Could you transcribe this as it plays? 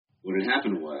what had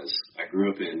happened was I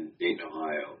grew up in Dayton,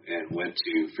 Ohio, and went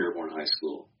to Fairborn High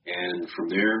School. And from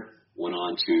there, went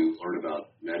on to learn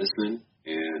about medicine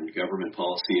and government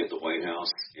policy at the White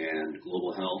House and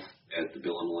global health at the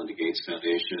Bill and Melinda Gates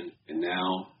Foundation, and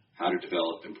now how to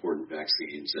develop important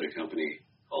vaccines at a company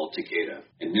called Takeda.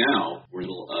 And now we're in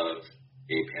the middle of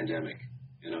a pandemic,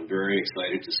 and I'm very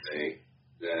excited to say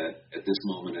that at this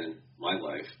moment in my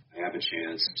life, I have a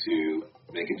chance to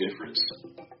make a difference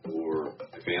for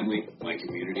my family, my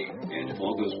community, and if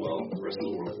all goes well, the rest of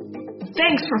the world.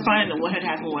 Thanks for finding the What Had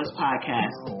Happened Was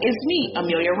podcast. It's me,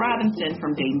 Amelia Robinson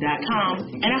from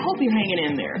Dayton.com, and I hope you're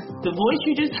hanging in there. The voice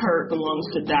you just heard belongs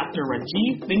to Dr.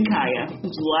 Rajiv Venkaya,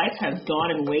 whose life has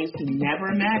gone in ways he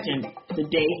never imagined the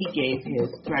day he gave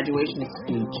his graduation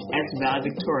speech as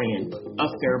valedictorian of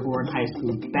Fairborn High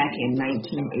School back in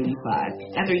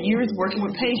 1985. After years working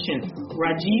with patients,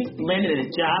 Rajiv landed a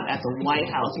job at the White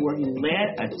House where he led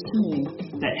a team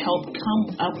that helped come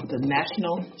up with a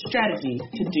national strategy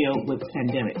to deal with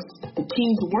pandemics. The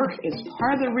team's work is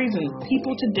part of the reason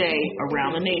people today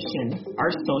around the nation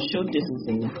are social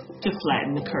distancing to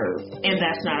flatten the curve. And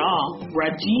that's not all.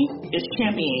 Rajiv is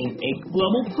championing a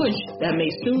global push that may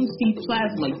soon see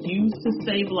plasma used to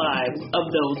save lives of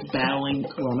those battling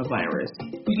coronavirus.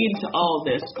 We get into all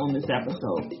this on this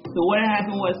episode. The What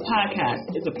Happened Was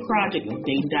podcast is a project of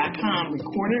Dayton.com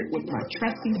recorded with my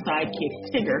trusty sidekick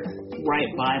Tigger right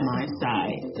by my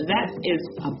side. That is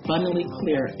abundantly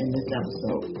clear in this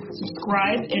episode.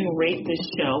 Subscribe and rate this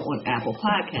show on Apple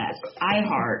Podcasts,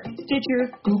 iHeart,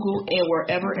 Stitcher, Google, and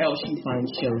wherever else you find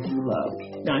shows you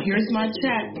love. Now here's my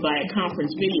chat via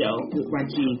conference video with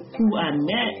Rajiv, who I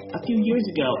met a few years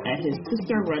ago at his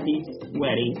sister Randeep's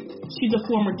wedding. She's a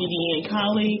former DDN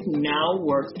colleague who now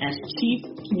works as Chief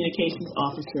Communications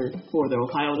Officer for the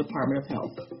Ohio Department of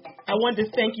Health. I wanted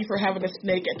to thank you for having a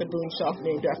snake at the Boone Shop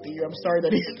named after you. I'm sorry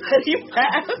that he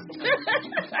passed.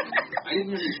 I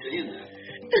didn't understand that.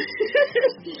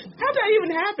 How did that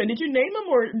even happen? Did you name him,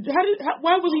 or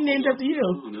why was he named after you?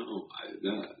 No.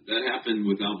 That happened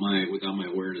without my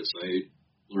awareness. I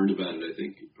learned about it, I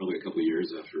think, probably a couple of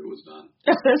years after it was done.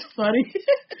 That's funny.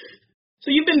 So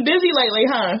you've been busy lately,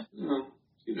 huh?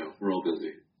 We're all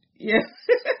busy. Yeah.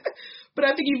 But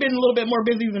I think you've been a little bit more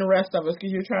busy than the rest of us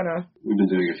because you're trying to... We've been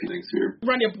doing a few things here.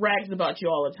 Rania brags about you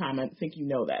all the time. I think you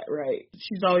know that, right?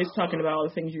 She's always talking about all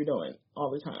the things you're doing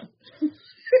all the time.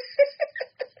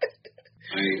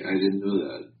 I didn't know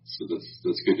that, so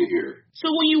that's good to hear.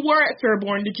 So when you were at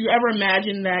Fairborn, did you ever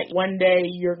imagine that one day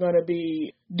you're going to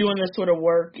be doing this sort of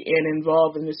work and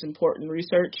involved in this important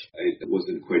research? I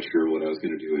wasn't quite sure what I was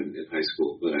going to do in high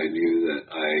school, but I knew that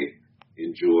I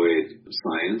enjoyed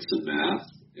science and math,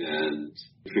 and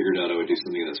figured out I would do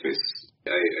something in that space.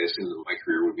 I assumed that my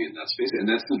career would be in that space, and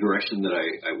that's the direction that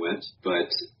I went.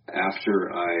 But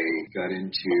after I got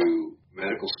into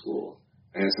medical school,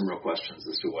 I had some real questions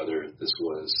as to whether this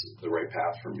was the right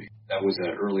path for me. That was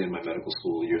early in my medical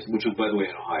school years, which was, by the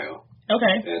way, in Ohio.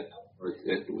 Okay.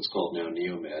 It was called now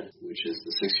NeoMed, which is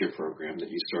the 6-year program that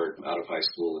you start out of high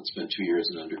school and spend 2 years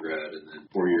in undergrad and then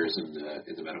 4 years in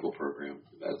the medical program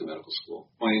at the medical school.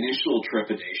 My initial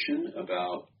trepidation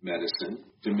about medicine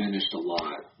diminished a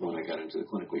lot when I got into the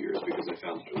clinical years because I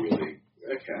found it really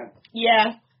a cat.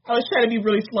 Yeah. I was trying to be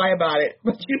really sly about it,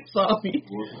 but you saw me.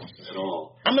 At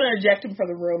all. I'm going to eject him from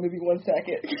the room. Maybe 1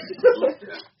 second.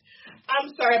 I'm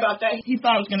sorry about that. He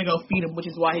thought I was going to go feed him, which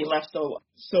is why he left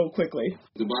so quickly.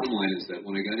 The bottom line is that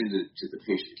when I got into the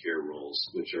patient care roles,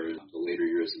 which are the later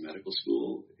years in medical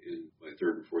school, in my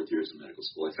 3rd and 4th years in medical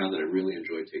school, I found that I really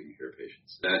enjoyed taking care of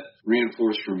patients. That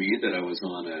reinforced for me that I was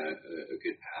on a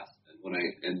good path.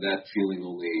 And that feeling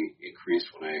only increased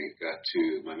when I got to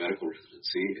my medical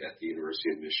residency at the University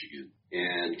of Michigan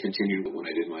and continued when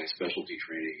I did my specialty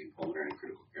training in pulmonary and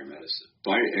critical care medicine.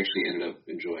 So I actually ended up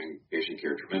enjoying patient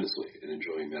care tremendously and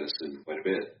enjoying medicine quite a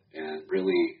bit and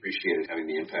really appreciated having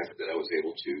the impact that I was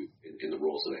able to in the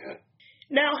roles that I had.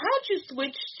 Now, how'd you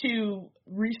switch to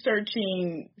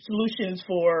researching solutions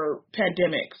for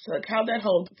pandemics? Like, how'd that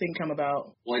whole thing come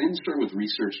about? Well, I didn't start with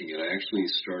researching it. I actually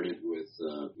started with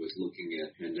looking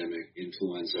at pandemic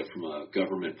influenza from a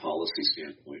government policy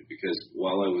standpoint, because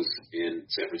while I was in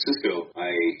San Francisco,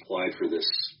 I applied for this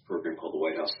program called the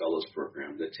White House Fellows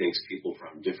Program that takes people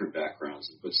from different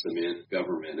backgrounds and puts them in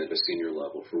government at a senior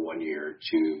level for 1 year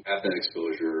to have that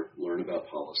exposure, learn about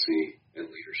policy and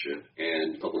leadership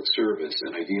and public service,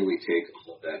 and ideally take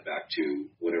all of that back to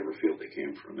whatever field they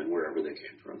came from and wherever they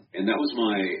came from. And that was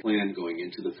my plan going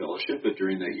into the fellowship, but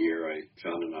during that year I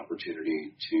found an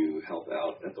opportunity to help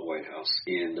out at the White House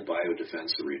in the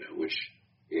biodefense arena, which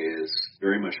is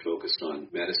very much focused on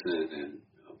medicine and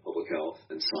public public health,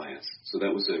 and science. So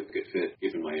that was a good fit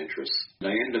given my interests. And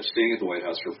I ended up staying at the White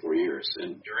House for 4 years.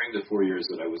 And during the 4 years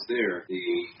that I was there,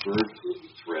 the bird flu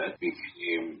threat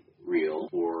became real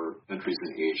for countries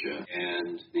in Asia,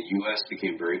 and the U.S.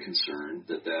 became very concerned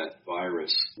that that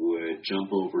virus would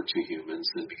jump over to humans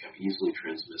and become easily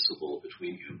transmissible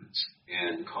between humans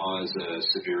and cause a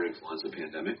severe influenza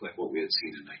pandemic like what we had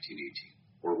seen in 1918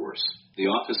 or worse. The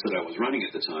office that I was running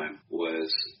at the time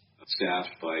was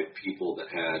staffed by people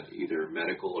that had either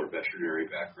medical or veterinary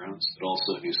backgrounds, but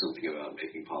also knew something about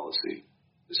making policy.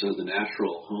 So the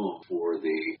natural home for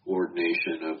the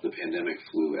coordination of the pandemic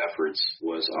flu efforts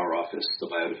was our office, the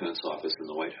Biodefense Office in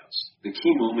the White House. The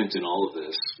key moment in all of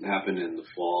this happened in the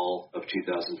fall of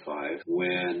 2005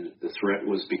 when the threat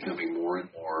was becoming more and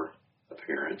more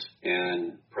apparent,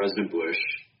 and President Bush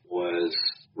was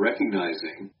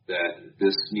recognizing that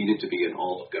this needed to be an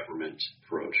all-of-government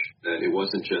approach, that it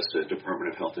wasn't just a Department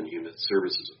of Health and Human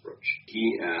Services approach.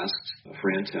 He asked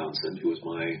Fran Townsend, who was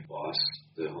my boss,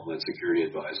 the Homeland Security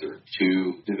Advisor, to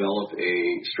develop a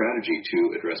strategy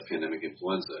to address pandemic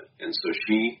influenza. And so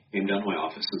she came down to my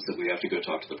office and said, we have to go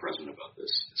talk to the president about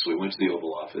this. So we went to the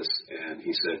Oval Office, and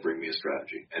he said, bring me a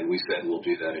strategy. And we said, we'll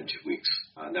do that in 2 weeks.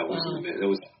 That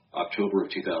was October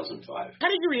of 2005. How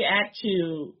did you react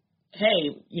to,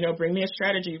 hey, bring me a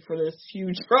strategy for this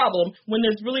huge problem when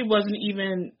this really wasn't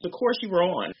even the course you were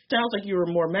on? Sounds like you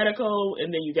were more medical, and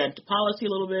then you got to policy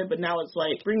a little bit, but now it's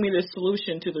like, bring me this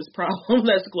solution to this problem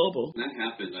that's global. When that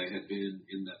happened, I had been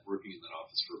working in that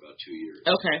office for about 2 years.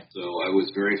 Okay. So I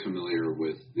was very familiar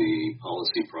with the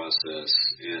policy process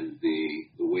and the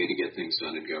way to get things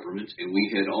done in government. And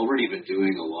we had already been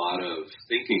doing a lot of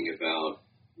thinking about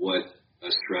what a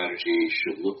strategy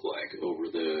should look like over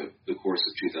the course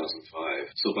of 2005.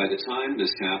 So by the time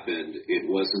this happened, it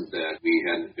wasn't that we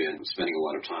hadn't been spending a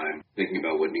lot of time thinking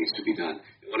about what needs to be done.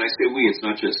 When I say we, it's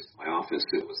not just my office.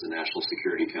 It was the National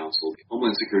Security Council.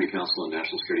 Homeland Security Council and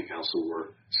National Security Council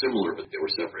were similar, but they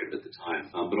were separated at the time.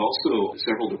 But also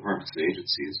several departments and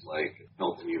agencies like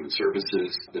Health and Human Services,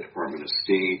 the Department of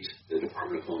State, the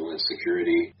Department of Homeland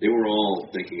Security. They were all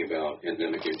thinking about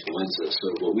pandemic influenza.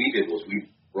 So what we did was we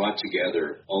brought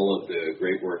together all of the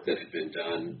great work that had been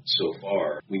done so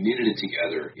far. We knitted it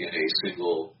together in a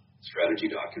single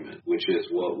strategy document, which is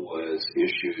what was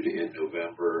issued in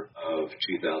November of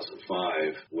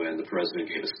 2005 when the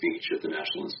president gave a speech at the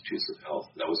National Institutes of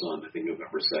Health. That was on, I think,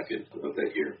 November 2nd of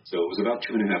that year. So it was about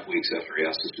 2.5 weeks after he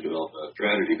asked us to develop a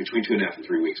strategy, between 2.5 and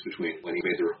 3 weeks between when he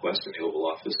made the request in the Oval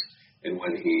Office and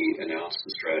when he announced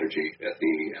the strategy at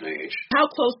the NIH. How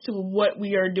close to what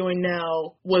we are doing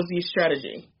now was the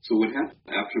strategy? So what happened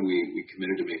after we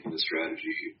committed to making the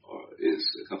strategy is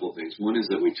a couple of things. One is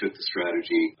that we took the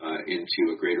strategy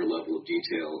into a greater level of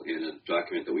detail in a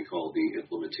document that we call the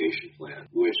implementation plan,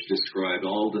 which described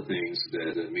all the things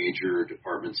that the major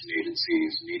departments and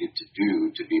agencies needed to do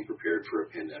to be prepared for a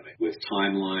pandemic, with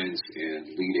timelines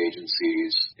and lead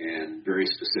agencies and very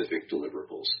specific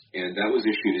deliverables. And that was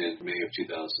issued in May of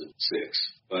 2006.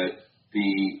 But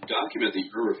the document that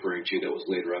you're referring to that was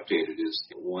later updated is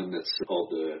one that's called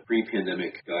the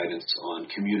Pre-Pandemic Guidance on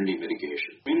Community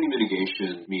Mitigation. Community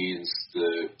mitigation means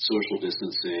the social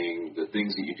distancing, the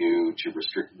things that you do to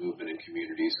restrict movement in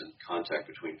communities and contact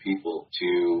between people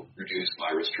to reduce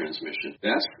virus transmission.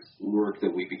 That's work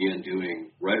that we began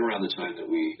doing right around the time that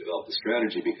we developed the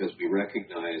strategy because we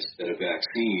recognized that a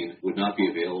vaccine would not be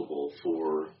available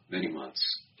for many months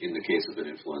in the case of an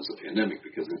influenza pandemic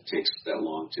because it takes that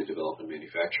long to develop and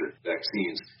manufacture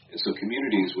vaccines. And so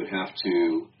communities would have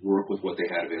to work with what they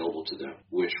had available to them,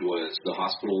 which was the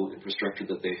hospital infrastructure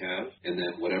that they have, and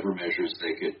then whatever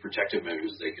protective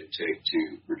measures they could take to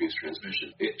reduce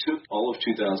transmission. It took all of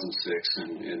 2006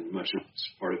 and much of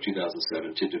part of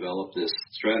 2007 to develop this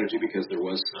strategy because there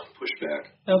was some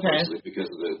pushback. Okay. Because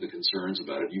of the concerns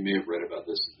about it. You may have read about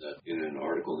this in an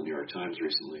article in the New York Times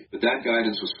recently. But that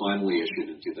guidance was finally issued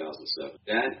in 2007.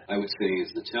 That, I would say,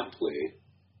 is the template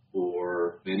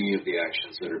for many of the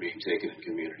actions that are being taken in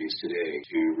communities today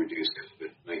to reduce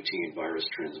COVID-19 virus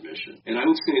transmission. And I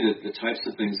would say that the types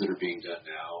of things that are being done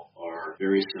now are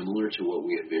very similar to what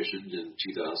we envisioned in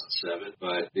 2007,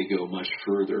 but they go much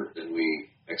further than we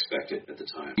expected at the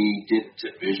time. We didn't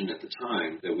envision at the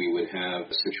time that we would have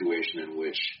a situation in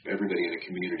which everybody in a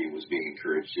community was being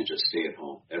encouraged to just stay at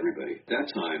home. Everybody. At that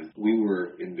time, we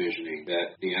were envisioning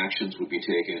that the actions would be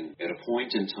taken at a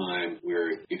point in time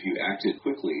where if you acted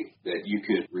quickly, that you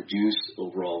could reduce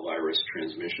overall virus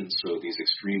transmission so these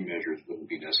extreme measures wouldn't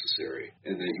be necessary,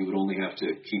 and that you would only have to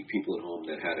keep people at home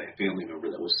that had a family member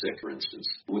that was sick, for instance.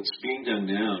 What's being done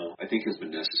now, I think, has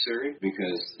been necessary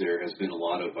because there has been a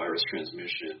lot of virus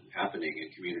transmission transmission happening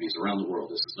in communities around the world.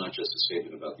 This is not just a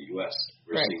statement about the U.S.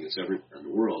 We're right. seeing this everywhere in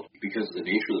the world. Because of the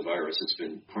nature of the virus, it's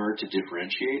been hard to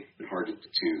differentiate and hard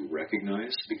to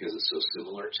recognize because it's so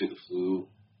similar to the flu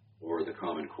or the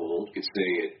common cold. You could say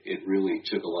it really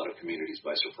took a lot of communities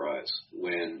by surprise.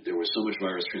 When there was so much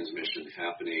virus transmission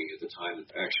happening at the time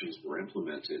that actions were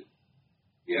implemented,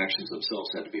 the actions themselves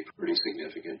had to be pretty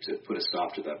significant to put a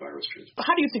stop to that virus transmission.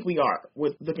 How do you think we are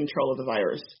with the control of the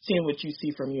virus, seeing what you see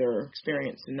from your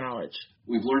experience and knowledge?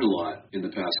 We've learned a lot in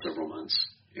the past several months,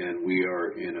 and we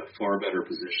are in a far better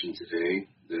position today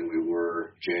than we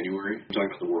were January. I'm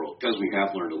talking about the world, because we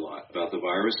have learned a lot about the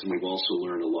virus, and we've also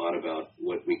learned a lot about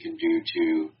what we can do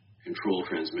to control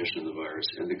transmission of the virus.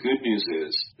 And the good news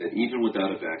is that even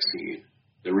without a vaccine,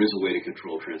 there is a way to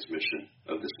control transmission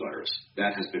of this virus.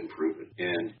 That has been proven.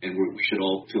 And we should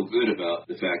all feel good about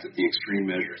the fact that the extreme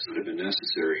measures that have been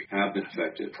necessary have been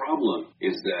effective. The problem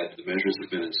is that the measures have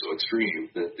been so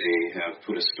extreme that they have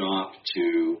put a stop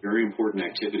to very important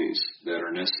activities that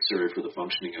are necessary for the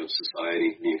functioning of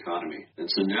society and the economy. And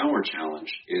so now our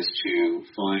challenge is to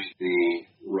find the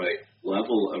right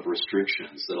level of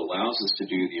restrictions that allows us to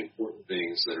do the important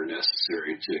things that are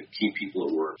necessary to keep people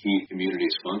at work, keep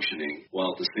communities functioning,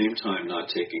 while at the same time not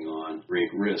taking on great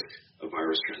risk of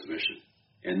virus transmission.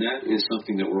 And that is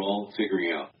something that we're all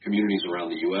figuring out. Communities around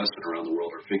the U.S. and around the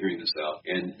world are figuring this out.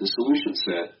 And the solution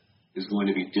set is going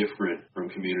to be different from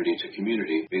community to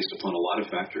community based upon a lot of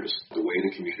factors. The way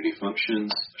the community functions,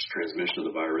 transmission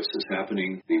of the virus is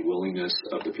happening, the willingness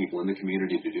of the people in the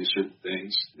community to do certain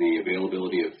things, the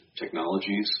availability of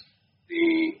technologies,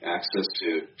 the access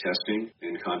to testing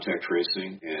and contact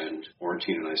tracing and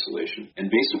quarantine and isolation.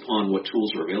 And based upon what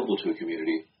tools are available to a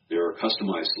community, there are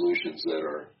customized solutions that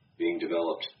are being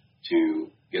developed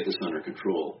to get this under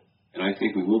control. And I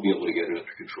think we will be able to get it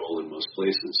under control in most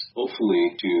places,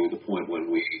 hopefully to the point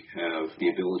when we have the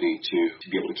ability to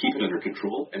be able to keep it under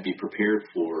control and be prepared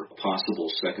for a possible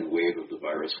second wave of the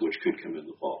virus, which could come in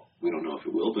the fall. We don't know if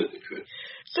it will, but it could.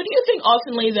 So do you think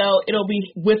ultimately, though, it'll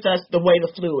be with us the way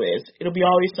the flu is? It'll be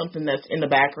always something that's in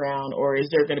the background, or is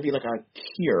there going to be like a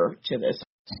cure to this?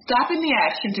 Stopping the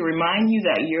action to remind you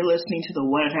that you're listening to the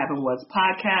What Had Happened Was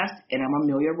podcast, and I'm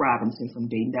Amelia Robinson from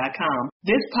Dayton.com.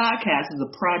 This podcast is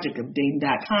a project of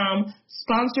Dayton.com,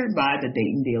 sponsored by the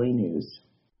Dayton Daily News.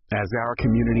 As our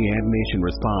community and nation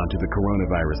respond to the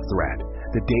coronavirus threat,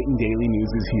 the Dayton Daily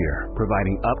News is here,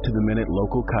 providing up-to-the-minute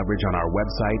local coverage on our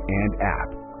website and app,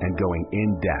 and going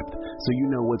in-depth so you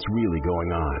know what's really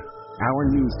going on. Our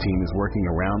news team is working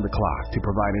around the clock to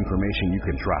provide information you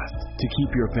can trust, to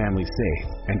keep your family safe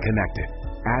and connected.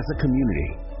 As a community,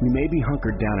 we may be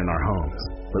hunkered down in our homes,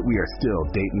 but we are still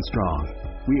Dayton strong.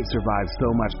 We have survived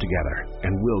so much together,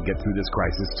 and we'll get through this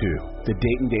crisis too. The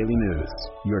Dayton Daily News,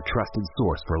 your trusted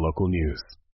source for local news.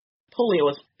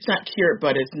 Polio, it's not cured,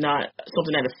 but it's not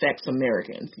something that affects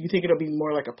Americans. You think it'll be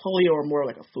more like a polio or more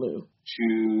like a flu?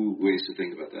 Two ways to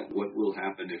think about that. What will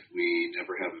happen if we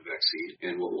never have a vaccine,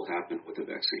 and what will happen with a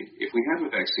vaccine? If we have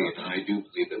a vaccine, and I do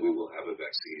believe that we will have a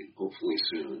vaccine, hopefully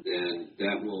soon, then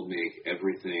that will make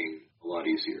everything a lot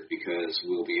easier because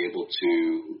we'll be able to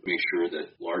make sure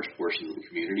that large portions of the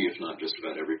community, if not just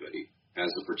about everybody, has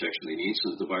the protection they need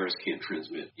so that the virus can't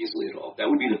transmit easily at all. That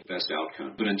would be the best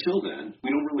outcome. But until then,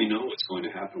 we don't really know what's going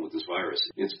to happen with this virus.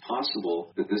 It's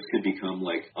possible that this could become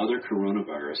like other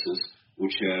coronaviruses,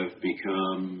 which have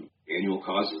become annual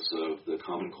causes of the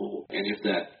common cold. And if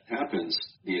that happens,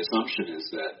 the assumption is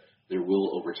that there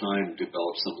will, over time,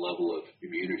 develop some level of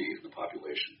immunity in the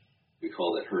population. We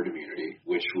call that herd immunity,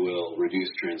 which will reduce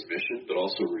transmission, but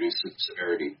also reduce the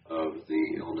severity of the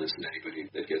illness in anybody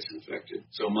that gets infected.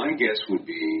 So my guess would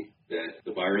be that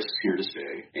the virus is here to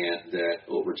stay and that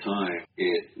over time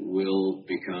it will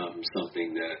become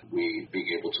something that we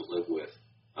being able to live with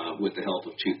the help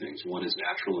of two things. One is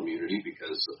natural immunity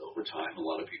because over time a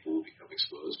lot of people will become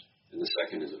exposed. And the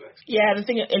second is a vaccine. Yeah, the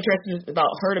thing that's interesting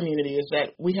about herd immunity is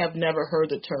that we have never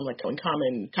heard the term like in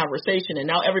common conversation, and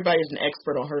now everybody's an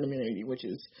expert on herd immunity, which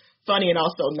is funny and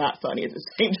also not funny at the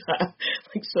same time,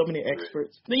 like so many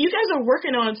experts. Right. But you guys are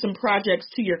working on some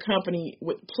projects to your company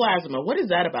with plasma. What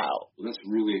is that about? Well, that's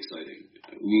really exciting.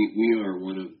 We are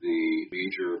one of the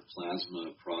major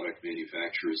plasma product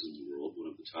manufacturers in the world, one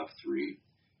of the top three.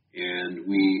 And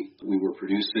we've been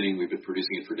producing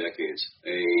it for decades,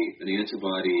 an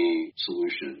antibody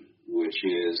solution, which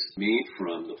is made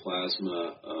from the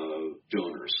plasma of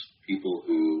donors, people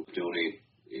who donate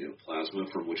plasma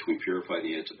from which we purify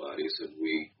the antibodies, and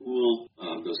we pool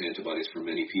those antibodies from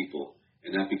many people.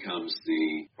 And that becomes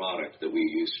the product that we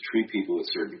use to treat people with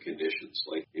certain conditions,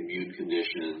 like immune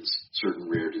conditions, certain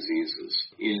rare diseases.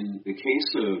 In the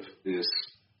case of this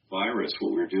virus,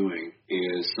 what we're doing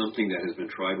is something that has been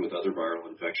tried with other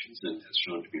viral infections and has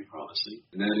shown to be promising,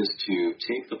 and that is to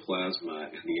take the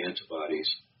plasma and the antibodies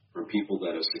from people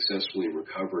that have successfully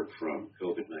recovered from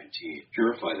COVID-19,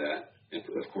 purify that, and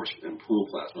of course, and pool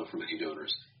plasma from any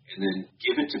donors, and then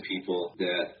give it to people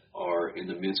that are in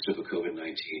the midst of a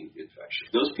COVID-19 infection.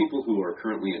 Those people who are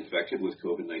currently infected with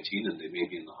COVID-19 and they may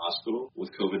be in the hospital with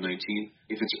COVID-19,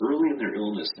 if it's early in their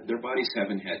illness, their bodies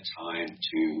haven't had time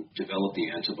to develop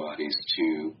the antibodies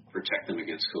to protect them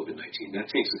against COVID-19. That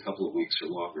takes a couple of weeks or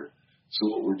longer. So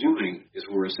what we're doing is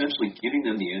we're essentially giving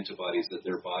them the antibodies that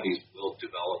their bodies will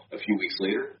develop a few weeks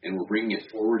later, and we're bringing it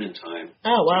forward in time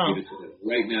to give it to them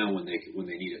right now when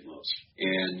they need it most.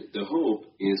 And the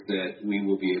hope is that we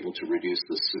will be able to reduce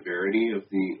the severity of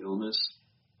the illness,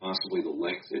 possibly the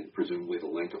length and presumably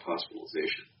the length of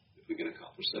hospitalization, if we can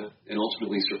accomplish that, and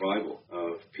ultimately survival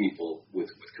of people with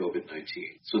COVID-19.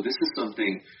 So this is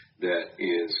something that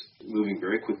is moving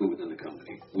very quickly within the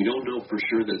company. We don't know for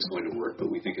sure that it's going to work, but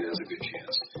we think it has a good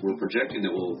chance. We're projecting that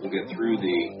we'll get through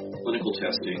the clinical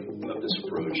testing of this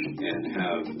approach and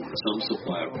have some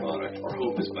supply of product. Our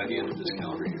hope is by the end of this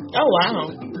calendar year. Oh, wow.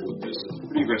 There's a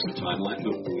pretty aggressive timeline,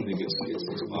 but we think it's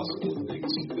possible if things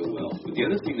go well. But the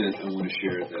other thing that I want to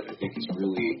share that I think is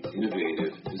really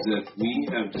innovative is that we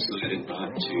have decided not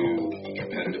to be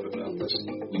competitive about this.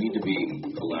 We need to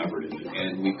be collaborative,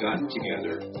 and we've gotten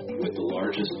together with the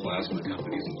largest plasma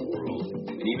companies in the world,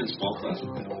 and even small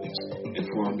plasma companies, and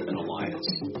formed an alliance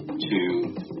to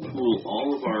pool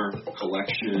all of our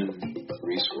collection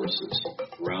resources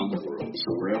around the world. So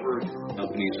wherever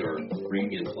companies are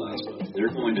bringing in plasma,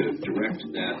 they're going to direct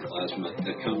that plasma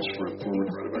that comes from former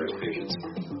coronavirus patients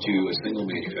to a single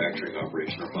manufacturing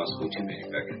operation or possibly two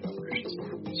manufacturing operations.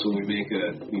 So we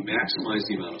maximize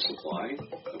the amount of supply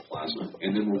of plasma,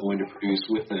 and then we're going to produce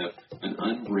with that an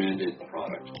unbranded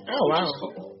product, which is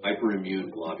called hyperimmune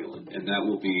globulin, and that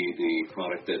will be the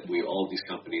product that all of these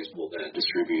companies will then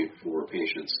distribute for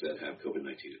patients that have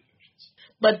COVID-19 infections.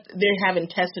 But they haven't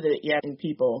tested it yet in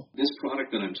people. This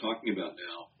product that I'm talking about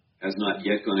now has not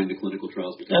yet gone into clinical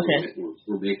trials because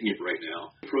we're making it right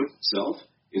now. The approach itself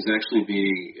is actually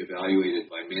being evaluated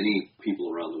by many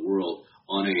people around the world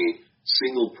on a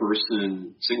single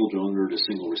person, single donor to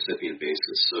single recipient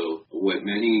basis. So what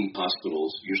many hospitals,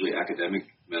 usually academic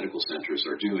medical centers,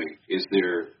 are doing is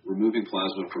they're removing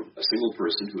plasma from a single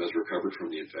person who has recovered from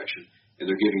the infection, and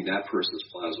they're giving that person's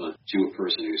plasma to a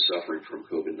person who's suffering from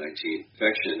COVID-19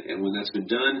 infection. And when that's been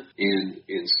done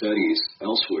in studies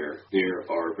elsewhere, there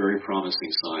are very promising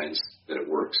signs that it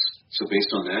works. So based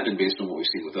on that and based on what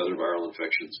we've seen with other viral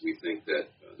infections, we think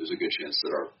that there's a good chance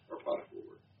that our product will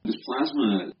work. This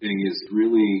plasma thing is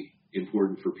really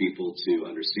important for people to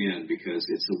understand because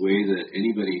it's a way that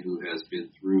anybody who has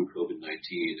been through COVID-19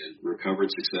 and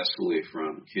recovered successfully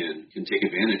from can take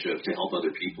advantage of to help other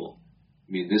people.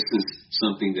 I mean, this is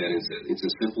something that it's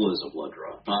as simple as a blood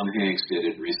draw. Tom Hanks did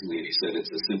it recently, and he said it's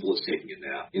as simple as taking a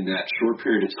nap. In that short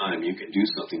period of time, you can do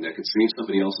something that could save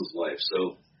somebody else's life.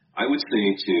 So I would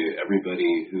say to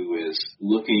everybody who is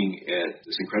looking at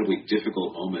this incredibly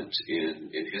difficult moment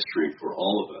in history for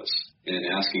all of us and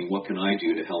asking, what can I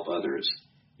do to help others?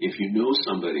 If you know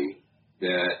somebody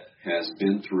that has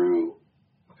been through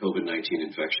COVID-19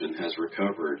 infection, has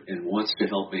recovered, and wants to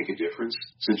help make a difference,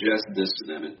 suggest this to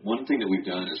them. And one thing that we've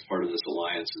done as part of this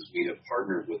alliance is we have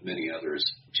partnered with many others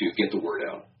to get the word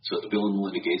out. So the Bill and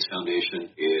Melinda Gates Foundation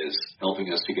is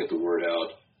helping us to get the word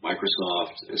out.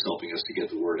 Microsoft is helping us to get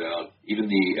the word out. Even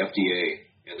the FDA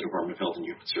and the Department of Health and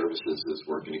Human Services is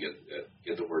working to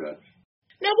get the word out.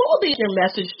 Now, what would be your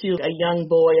message to a young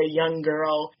boy, a young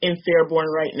girl in Fairborn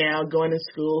right now going to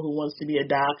school who wants to be a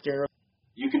doctor?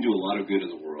 You can do a lot of good in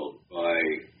the world by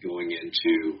going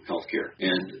into healthcare.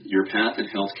 And your path in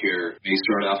healthcare may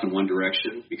start off in one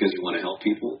direction because you want to help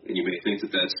people, and you may think that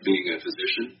that's being a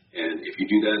physician. And if you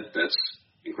do that, that's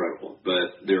incredible.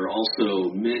 But there are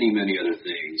also many, many other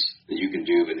things that you can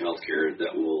do in healthcare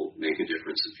that will make a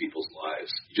difference in people's lives.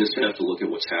 You just have to look at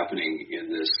what's happening in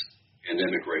this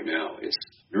pandemic right now. It's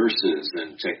nurses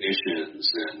and technicians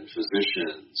and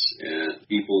physicians and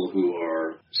people who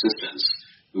are assistants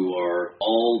who are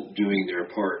all doing their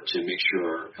part to make sure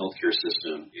our healthcare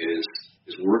system is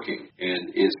working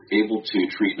and is able to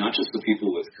treat not just the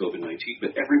people with COVID-19,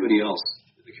 but everybody else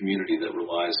in the community that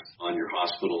relies on your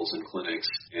hospitals and clinics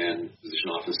and physician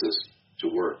offices to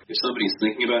work. If somebody's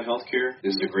thinking about healthcare,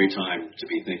 this is a great time to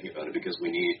be thinking about it because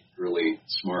we need really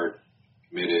smart,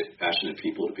 committed, passionate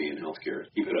people to be in healthcare.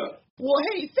 Keep it up. Well,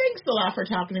 hey, thanks a lot for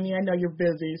talking to me. I know you're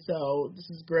busy, so this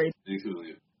is great. Thanks,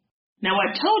 William. Now,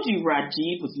 I told you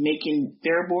Rajiv was making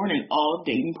Fairborn and all of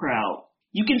Dayton proud.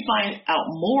 You can find out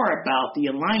more about the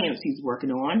alliance he's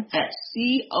working on at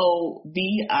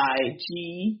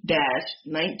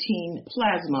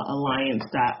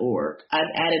COVID-19-plasmaalliance.org.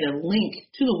 I've added a link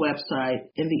to the website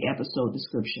in the episode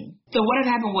description. The What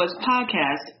Had Happened Was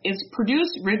podcast is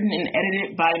produced, written, and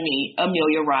edited by me,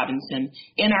 Amelia Robinson,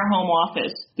 in our home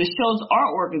office. The show's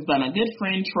artwork is by my good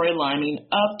friend Troy Liming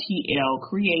of TL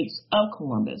Creates of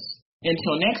Columbus.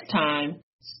 Until next time,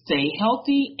 stay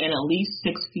healthy and at least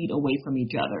 6 feet away from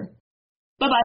each other.